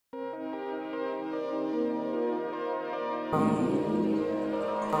Hey,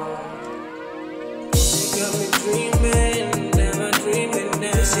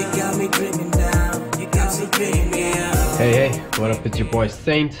 what up? It's your boy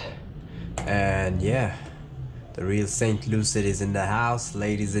Saint, and yeah, the real Saint Lucid is in the house,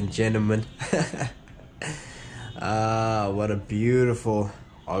 ladies and gentlemen. What a beautiful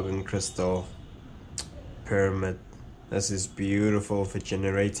organ crystal pyramid. This is beautiful for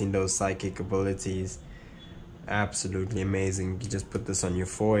generating those psychic abilities. Absolutely amazing. You just put this on your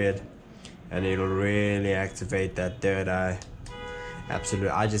forehead and it'll really activate that third eye. Absolutely.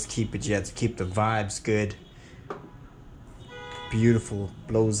 I just keep it here to keep the vibes good. Beautiful,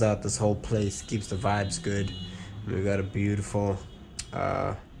 blows out this whole place, keeps the vibes good. We got a beautiful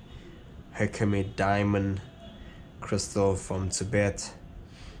Herkimer diamond crystal from Tibet.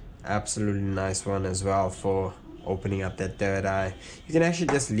 Absolutely nice one as well for opening up that third eye. You can actually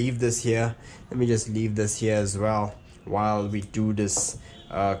just leave this here. Let me just leave this here as well while we do this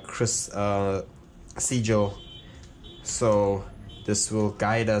sigil. So this will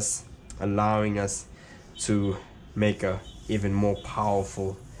guide us, allowing us to make a even more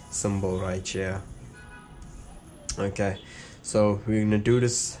powerful symbol right here. Okay, so we're gonna do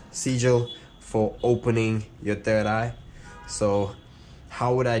this sigil for opening your third eye. So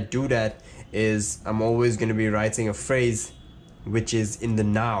how would I do that is I'm always gonna be writing a phrase which is in the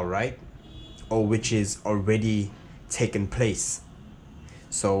now, right? Or which is already taken place.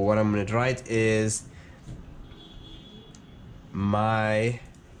 So what I'm gonna write is my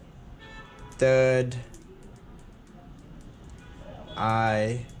third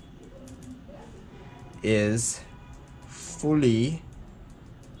eye is fully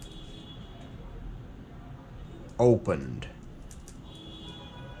opened.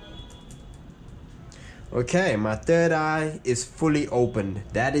 Okay, my third eye is fully opened.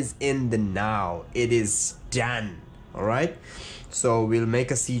 That is in the now. It is done. All right, so we'll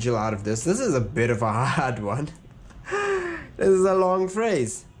make a sigil out of this. This is a bit of a hard one. This is a long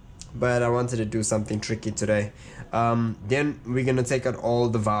phrase, but I wanted to do something tricky today. Then we're gonna take out all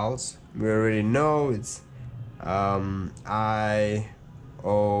the vowels. We already know it's I,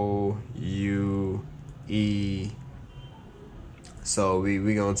 O, U, E. So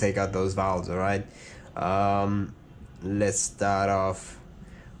we're gonna take out those vowels, all right? Let's start off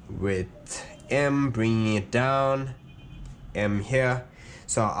with M, bringing it down. M here.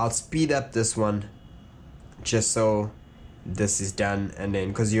 So I'll speed up this one just so this is done, and then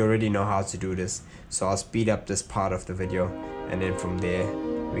because you already know how to do this, so I'll speed up this part of the video, and then from there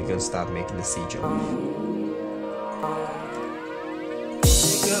we can start making the sigil.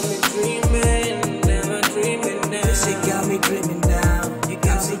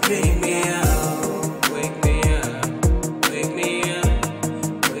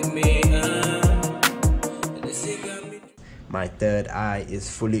 My third eye is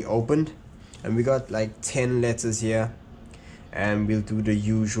fully opened, and we got like 10 letters here, and we'll do the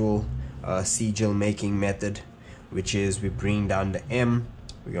usual sigil making method, which is we bring down the M.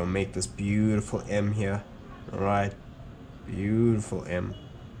 We're gonna make this beautiful M here. All right, beautiful M.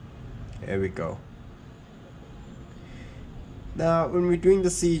 There we go. Now when we're doing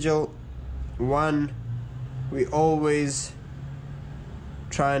the sigil, one, we always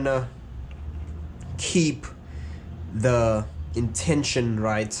trying to keep the intention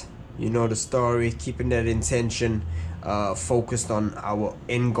right, you know, the story, keeping that intention focused on our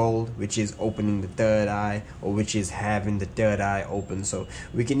end goal, which is opening the third eye, or which is having the third eye open. So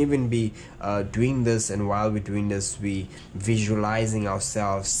we can even be doing this, and while we're doing this, we visualizing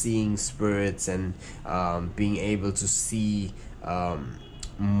ourselves seeing spirits, and being able to see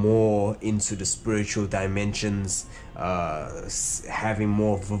more into the spiritual dimensions, having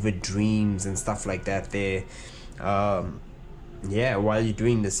more vivid dreams and stuff like that there. Yeah, while you're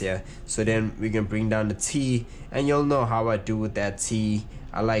doing this here. So then we can bring down the T, and you'll know how I do with that T.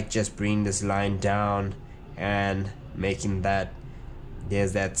 I like just bringing this line down and making that,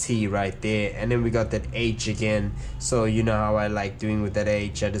 there's that T right there, and then we got that H again. So you know how I like doing with that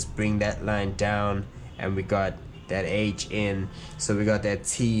H, I just bring that line down and we got that H in. So we got that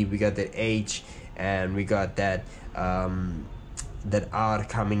T, we got that H, and we got that that R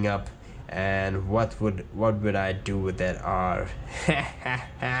coming up. And what would I do with that R?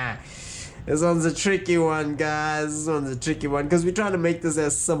 This one's a tricky one, guys. This one's a tricky one because we're trying to make this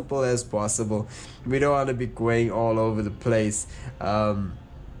as simple as possible. We don't want to be going all over the place.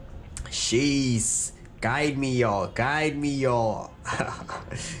 Sheesh, guide me, y'all. Guide me, y'all.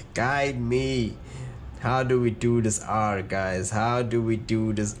 Guide me. How do we do this R, guys? How do we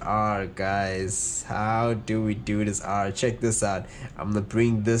do this R, guys? How do we do this R? Check this out. I'm gonna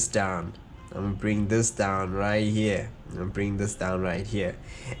bring this down. I'm gonna bring this down right here. I'm gonna bring this down right here.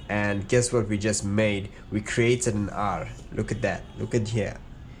 And guess what we just made? We created an R. Look at that. Look at here.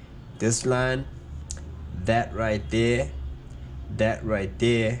 This line, that right there, that right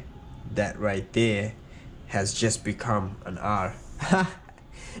there, that right there has just become an R.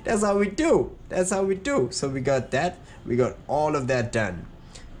 That's how we do. That's how we do. So we got that. We got all of that done.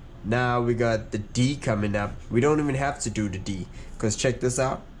 Now we got the D coming up. We don't even have to do the D, because check this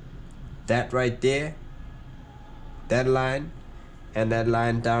out. That right there, that line, and that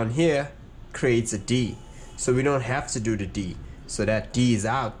line down here creates a D. So we don't have to do the D. So that D is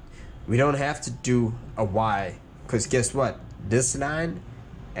out. We don't have to do a Y, because guess what? This line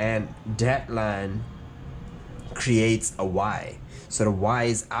and that line creates a Y. So the Y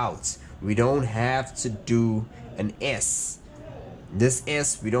is out. We don't have to do an S. This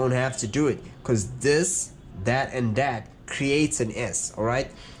S, we don't have to do it, because this, that, and that creates an S. All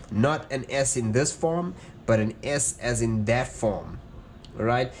right, not an S in this form, but an S as in that form. All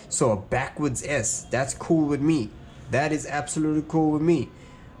right, so a backwards S, that's cool with me. That is absolutely cool with me.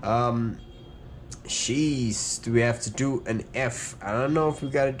 Sheesh, do we have to do an F? I don't know if we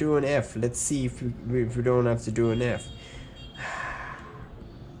gotta do an F. Let's see if we don't have to do an F.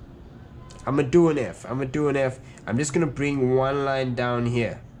 I'm gonna do an F. I'm gonna do an F. I'm just gonna bring one line down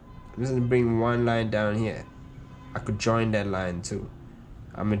here. I'm just gonna bring one line down here. I could join that line too.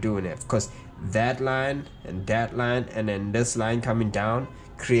 I'm gonna do an F, because that line and then this line coming down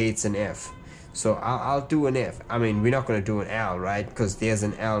creates an F. So I'll do an F. I mean, we're not gonna do an L, right? Because there's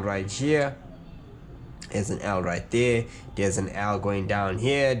an L right here. There's an L right there. There's an L going down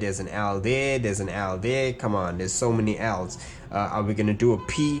here. There's an L there. There's an L there. Come on, there's so many L's. Are we gonna do a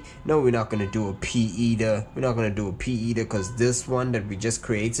P? No, we're not gonna do a P either. We're not gonna do a P either, because this one that we just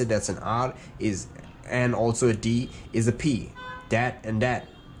created, that's an R, is, and also a D, is a P. That and that,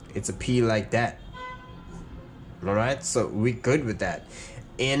 it's a P like that. All right, so we're good with that.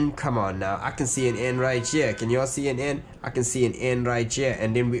 N, come on now, I can see an N right here. Can y'all see an N? I can see an N right here.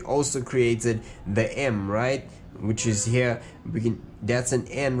 And then we also created the M, right, which is here. We can, that's an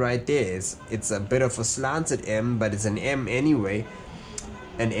N right there. It's a bit of a slanted M, but it's an M anyway,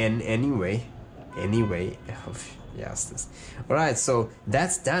 an N anyway. Yes, this. All right, so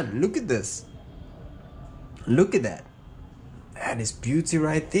that's done. Look at this. Look at that. That is beauty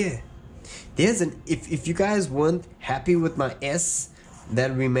right there. There's an, if you guys weren't happy with my S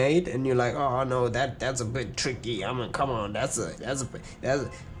that we made, and you're like, oh no, that's a bit tricky. I mean, come on, there's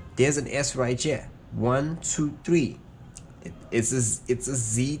an S right here. 1, 2, 3. It's a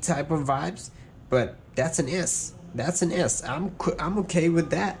Z type of vibes, but that's an S. That's an S. I'm okay with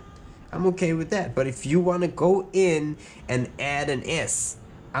that. I'm okay with that. But if you want to go in and add an S,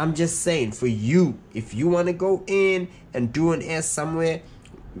 I'm just saying, for you, if you want to go in and do an S somewhere,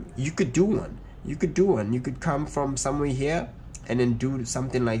 you could do one. You could do one. You could come from somewhere here and then do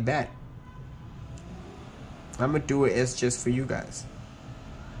something like that. I'm gonna do an S just for you guys.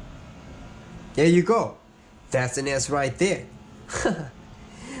 There you go. That's an S right there.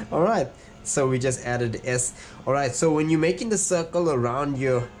 All right, so we just added the S. All right, so when you're making the circle around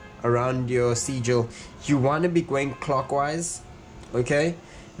your sigil, you want to be going clockwise, okay,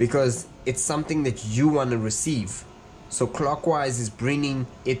 because it's something that you want to receive. So clockwise is bringing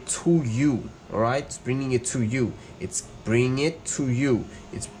it to you. All right, it's bringing it to you. It's bringing it to you.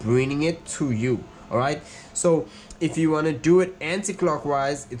 It's bringing it to you. All right, so if you want to do it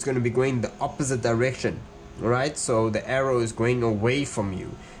anti-clockwise, it's going to be going the opposite direction. All right, so the arrow is going away from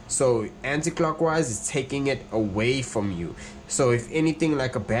you. So anti-clockwise is taking it away from you. So if anything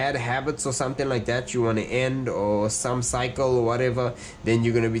like a bad habits or something like that you want to end, or some cycle or whatever, then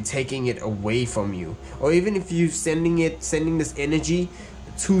you're going to be taking it away from you. Or even if you're sending this energy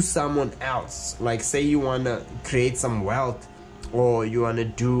to someone else, like say you want to create some wealth, or you want to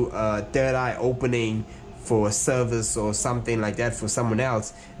do a third eye opening for a service or something like that for someone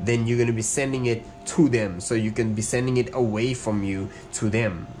else, then you're going to be sending it to them. So you can be sending it away from you to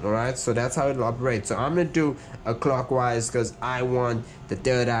them. All right, so that's how it'll operate. So I'm going to do a clockwise because I want the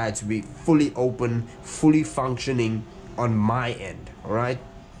third eye to be fully open, fully functioning on my end. All right,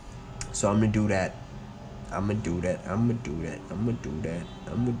 so I'm going to do that. I'm gonna do that. I'm gonna do that. I'm gonna do that.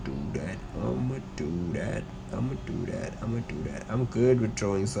 I'm gonna do that. I'm gonna do that. I'm gonna do that. I'm gonna do that. I'm good with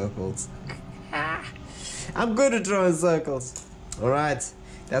drawing circles. I'm good at drawing circles. All right,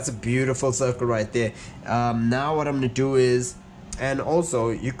 that's a beautiful circle right there. Now what I'm gonna do is, and also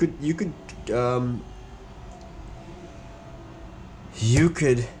you could use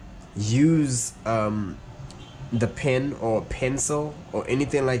the pen or pencil or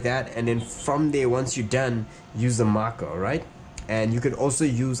anything like that, and then from there, once you're done, use a marker. All right, And you could also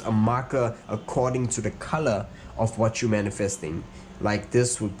use a marker according to the color of what you're manifesting. Like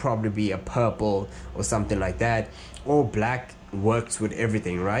this would probably be a purple or something like that, or black works with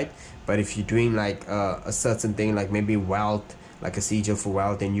everything, right? But if you're doing like a certain thing, like maybe wealth, like a sigil for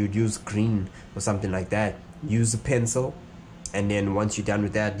wealth, then you'd use green or something like that. Use a pencil, and then once you're done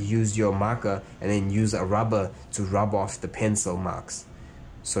with that, use your marker and then use a rubber to rub off the pencil marks.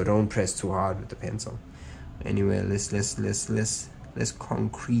 So don't press too hard with the pencil. Anyway, let's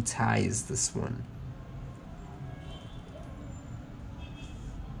concretize this one.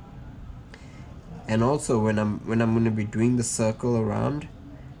 And also when I'm going to be doing the circle around,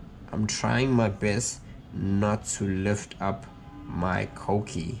 I'm trying my best not to lift up my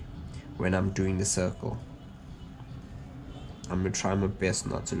koki when I'm doing the circle. I'm going to try my best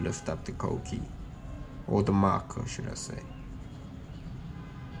not to lift up the koki, or the marker, should I say.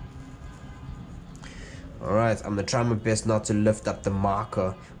 Alright, I'm going to try my best not to lift up the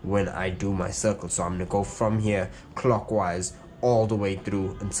marker when I do my circle. So I'm going to go from here clockwise all the way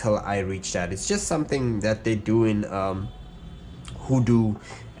through until I reach that. It's just something that they do in hoodoo,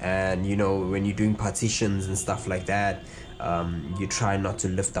 and you know, when you're doing partitions and stuff like that, you try not to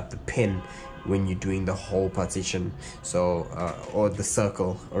lift up the pin when you're doing the whole partition, so or the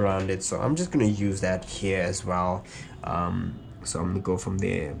circle around it. So I'm just gonna use that here as well. So I'm gonna go from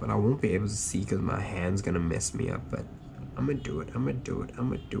there, but I won't be able to see because my hand's gonna mess me up. But I'm gonna do it. I'm gonna do it. I'm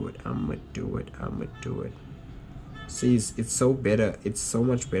gonna do it. I'm gonna do it. I'm gonna do it. See, it's so better. It's so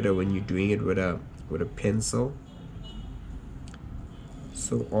much better when you're doing it with a pencil.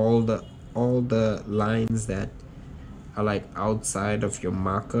 So all the lines that are like outside of your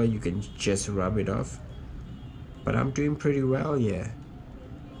marker, you can just rub it off. But I'm doing pretty well, yeah.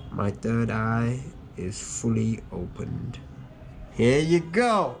 My third eye is fully opened. Here you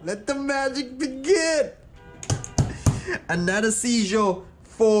go. Let the magic begin. Another sigil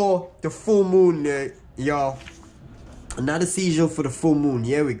for the full moon, y'all. Another sigil for the full moon.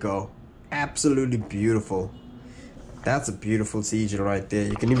 Here we go. Absolutely beautiful. That's a beautiful sigil right there.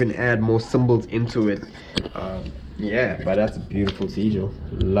 You can even add more symbols into it. Yeah, but that's a beautiful sigil.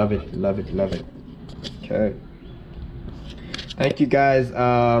 Love it, love it, love it. Okay. Thank you guys.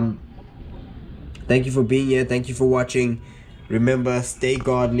 Thank you for being here. Thank you for watching. Remember, stay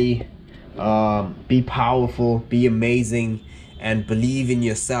godly, be powerful, be amazing, and believe in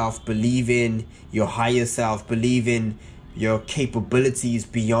yourself, believe in your higher self, believe in your capabilities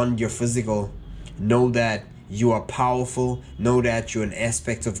beyond your physical. Know that you are powerful, know that you're an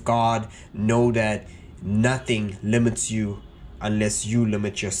aspect of God, know that nothing limits you unless you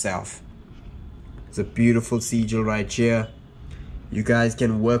limit yourself. It's a beautiful sigil right here. You guys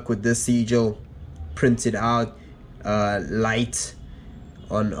can work with this sigil, print it out, light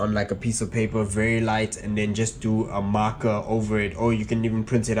on like a piece of paper, very light, and then just do a marker over it. Or you can even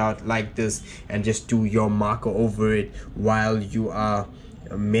print it out like this and just do your marker over it while you are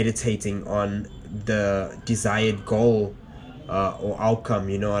meditating on the desired goal or outcome,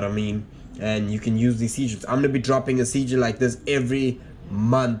 you know what I mean? And you can use these sigils. I'm gonna be dropping a sigil like this every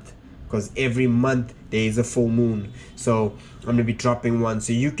month, because every month there is a full moon. So I'm gonna be dropping one,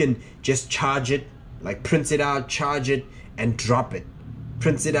 so you can just charge it, like print it out, charge it, and drop it.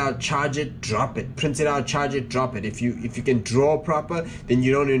 Print it out, charge it, drop it. Print it out, charge it, drop it. If you can draw proper, then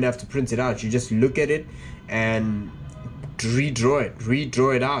you don't even have to print it out. You just look at it and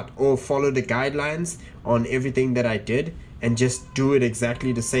redraw it out, or follow the guidelines on everything that I did and just do it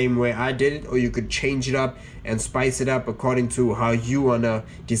exactly the same way I did it. Or you could change it up and spice it up according to how you wanna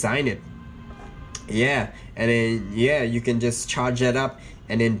design it. Yeah, and then yeah, you can just charge that up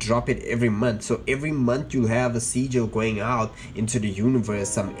and then drop it every month. So every month you have a sigil going out into the universe,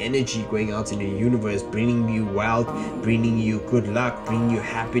 some energy going out in the universe, bringing you wealth, bringing you good luck, bringing you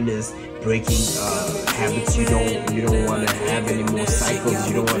happiness, breaking habits you don't want to have anymore, cycles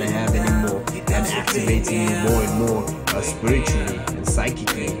you don't want to have anymore, and activating you more and more spiritually and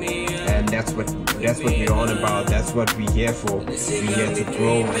psychically. And that's what we're on about. That's what we're here for. We're here to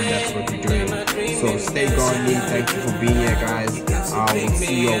grow, and that's what we're doing. So stay godly. Thank you for being here, guys. I will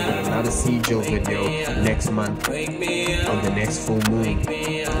see you with another sigil video next month on the next full moon.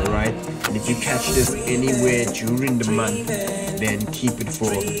 Alright? And if you catch this anywhere during the month, then keep it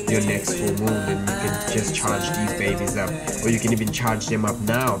for your next full moon, and you can just charge these babies up. Or you can even charge them up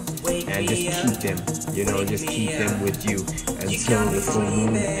now and just keep them, you know, just keep them with you until the full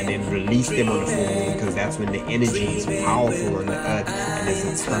moon, and then release them on the full moon, because that's when the energy is powerful on the earth and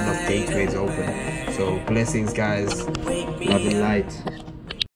there's a ton of gateways open. So blessings, guys. Love and light.